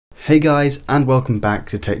Hey guys, and welcome back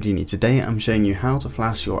to TechGenie. Today I'm showing you how to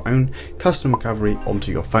flash your own custom recovery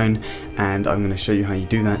onto your phone, and I'm going to show you how you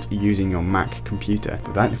do that using your Mac computer.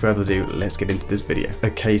 Without further ado, let's get into this video.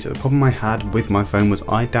 Okay, so the problem I had with my phone was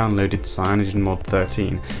I downloaded CyanogenMod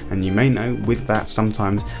 13, and you may know with that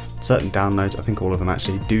sometimes certain downloads, I think all of them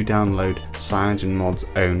actually, do download CyanogenMod's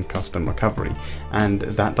own custom recovery, and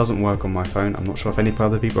that doesn't work on my phone. I'm not sure if any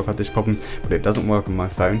other people have had this problem, but it doesn't work on my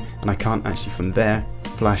phone, and I can't actually from there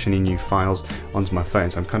flash any new files onto my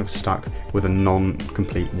phone, so I'm kind of stuck with a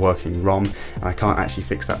non-complete working ROM, and I can't actually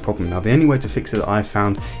fix that problem. Now the only way to fix it that I've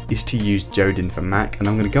found is to use JOdin for Mac, and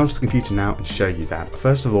I'm going to go onto the computer now and show you that. But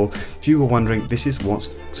first of all, if you were wondering, this is what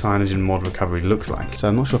CyanogenMod recovery looks like. So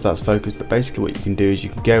I'm not sure if that's focused, but basically what you can do is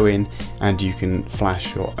you can go in and you can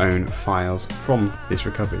flash your own files from this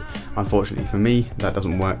recovery. Unfortunately for me that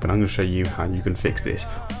doesn't work, but I'm going to show you how you can fix this,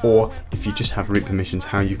 or if you just have root permissions,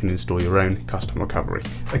 how you can install your own custom recovery.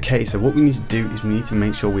 Okay, so what we need to do is we need to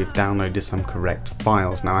make sure we've downloaded some correct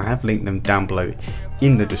files. Now I have linked them down below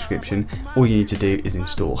in the description. All you need to do is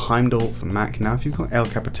install HEIMDALL for Mac. Now if you've got El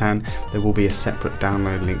Capitan, there will be a separate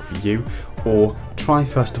download link for you, or try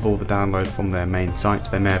first of all the download from their main site.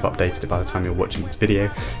 They may have updated it by the time you're watching this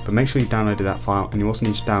video, but make sure you downloaded that file, and you also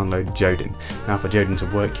need to download JOdin. Now for JOdin to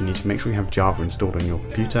work, you need to make sure you have Java installed on your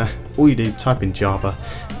computer. All you do, type in Java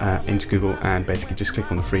into Google and basically just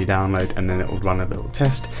click on the free download, and then it will run a little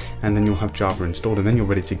test, and then you'll have Java installed, and then you're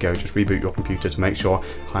ready to go. Just reboot your computer to make sure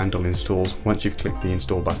HEIMDALL installs. Once you've clicked the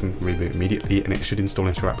install button, reboot immediately and it should install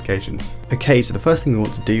into your applications. Okay, so the first thing we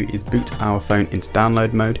want to do is boot our phone into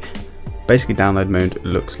download mode. Basically download mode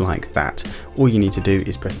looks like that. All you need to do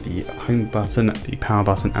is press the home button, the power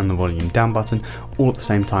button and the volume down button all at the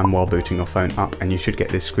same time while booting your phone up, and you should get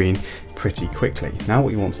this screen pretty quickly. Now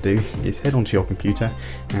what you want to do is head onto your computer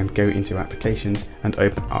and go into applications and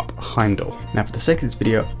open up HEIMDALL. Now for the sake of this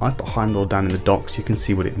video, I've put HEIMDALL down in the docs so you can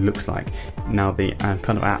see what it looks like. Now the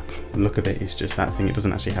kind of app look of it is just that thing. It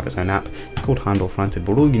doesn't actually have its own app. It's called HEIMDALL Fronted,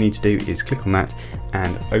 but all you need to do is click on that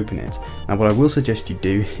and open it. Now what I will suggest you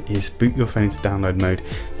do is boot your phone into download mode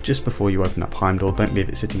just before you open up HEIMDALL. Don't leave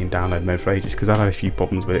it sitting in download mode for ages, because I've had a few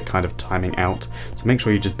problems with it kind of timing out. So make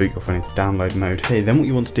sure you just boot your phone into download mode. Okay, then what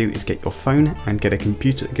you want to do is get your phone and get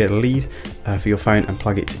a lead for your phone and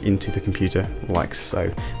plug it into the computer like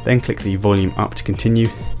so. Then click the volume up to continue,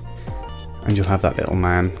 and you'll have that little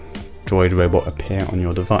man droid robot appear on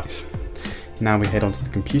your device. Now we head onto the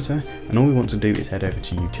computer, and all we want to do is head over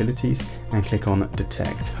to utilities and click on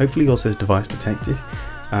detect. Hopefully yours says device detected.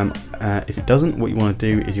 If it doesn't, what you want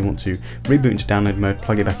to do is you want to reboot into download mode,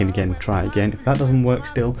 plug it back in again, try again. If that doesn't work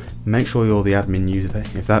still, make sure you're the admin user.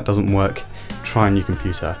 If that doesn't work, try a new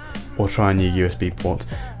computer or try a new USB port.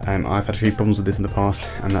 I've had a few problems with this in the past,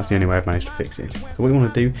 and that's the only way I've managed to fix it. So what you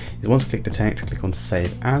want to do is once you click detect, click on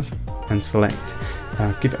save as and select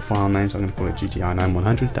give it a file name, so I'm going to call it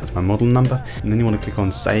GTI9100, that's my model number, and then you want to click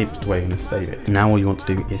on save, that's the way you're going to save it. Now all you want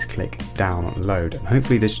to do is click download, and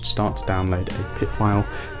hopefully this should start to download a pip file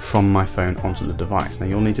from my phone onto the device. Now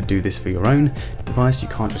you'll need to do this for your own device. You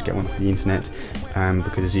can't just get one off the internet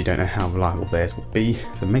because you don't know how reliable theirs will be,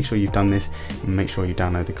 so make sure you've done this and make sure you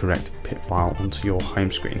download the correct pip file onto your home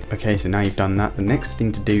screen. Okay, so now you've done that, the next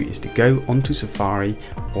thing to do is to go onto Safari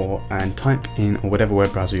and type in, or whatever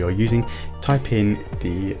web browser you're using, type in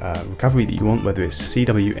the recovery that you want, whether it's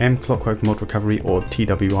CWM, Clockwork Mod Recovery, or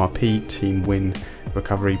TWRP, Team Win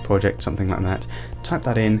Recovery Project, something like that. Type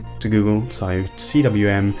that in to Google, so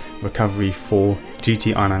CWM recovery for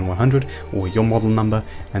GTI9100, or your model number,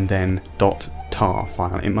 and then .tar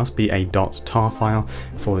file. It must be a .tar file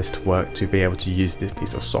for this to work, to be able to use this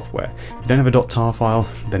piece of software. If you don't have a .tar file,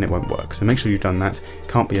 then it won't work, so make sure you've done that. It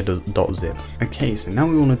can't be a .zip. Okay, so now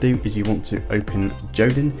what we want to do is you want to open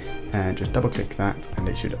JOdin, and just double click that and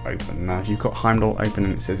it should open. Now if you've got HEIMDALL open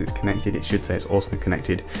and it says it's connected, it should say it's also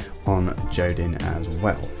connected on JOdin as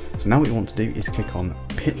well. So now what you want to do is click on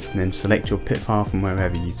pit and then select your pit file from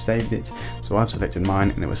wherever you've saved it. So I've selected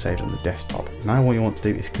mine and it was saved on the desktop. Now what you want to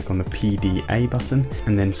do is click on the PDA button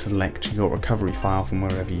and then select your recovery file from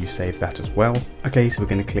wherever you saved that as well. Okay, so we're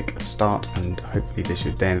going to click start, and hopefully this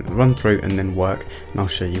should then run through and then work, and I'll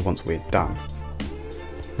show you once we're done.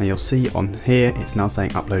 Now you'll see on here it's now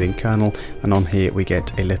saying uploading kernel, and on here we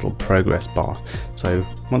get a little progress bar. So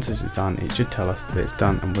once this is done, it should tell us that it's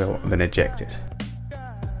done, and we'll then eject it.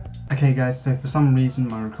 Okay guys, so for some reason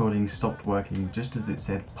my recording stopped working just as it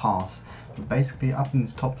said pass, but basically up in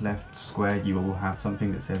this top left square you will have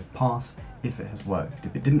something that says pass if it has worked.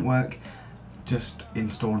 If it didn't work, just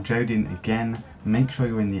install JOdin again, make sure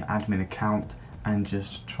you're in the admin account, and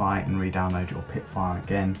just try and re-download your pip file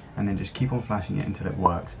again, and then just keep on flashing it until it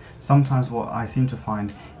works. Sometimes what I seem to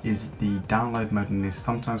find is the download mode in this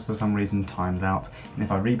sometimes for some reason times out, and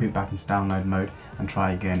if I reboot back into download mode and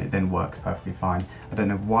try again, it then works perfectly fine. I don't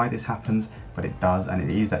know why this happens, but it does, and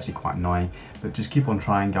it is actually quite annoying. But just keep on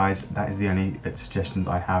trying, guys. That is the only suggestions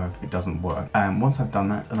I have if it doesn't work. Once I've done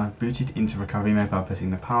that and I've booted into recovery mode by pressing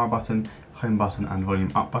the power button, home button and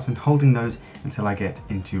volume up button, holding those until I get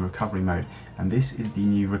into recovery mode. And this is the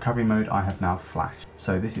new recovery mode I have now flashed.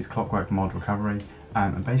 So this is Clockwork Mod Recovery.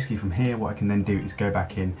 And basically from here, what I can then do is go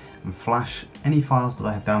back in and flash any files that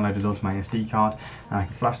I have downloaded onto my SD card, and I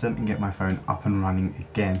can flash them and get my phone up and running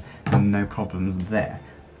again, and no problems there.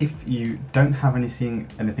 If you don't have anything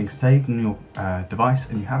saved on your device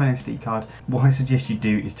and you have an SD card, what I suggest you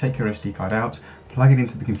do is take your SD card out, plug it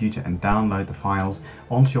into the computer and download the files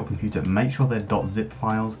onto your computer. Make sure they're .zip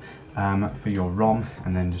files for your ROM,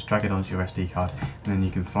 and then just drag it onto your SD card, and then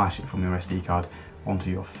you can flash it from your SD card onto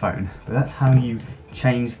your phone. But that's how you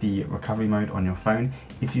change the recovery mode on your phone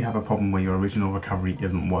if you have a problem where your original recovery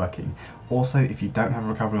isn't working. Also, if you don't have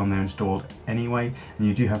recovery on there installed anyway, and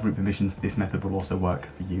you do have root permissions, this method will also work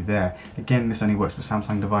for you there. Again, this only works for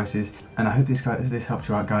Samsung devices, and I hope this helped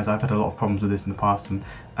you out, guys. I've had a lot of problems with this in the past, and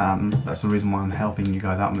that's the reason why I'm helping you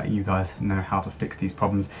guys out and letting you guys know how to fix these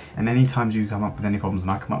problems. And any times you come up with any problems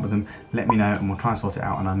and I come up with them, let me know and we'll try and sort it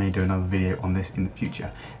out, and I may do another video on this in the future.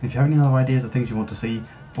 And if you have any other ideas or things you want to see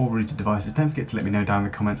for rooted devices, don't forget to let me know down in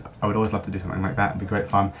the comments. I would always love to do something like that. It'd be great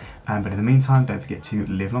fun. But in the meantime, don't forget to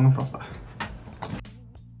live long and prosper.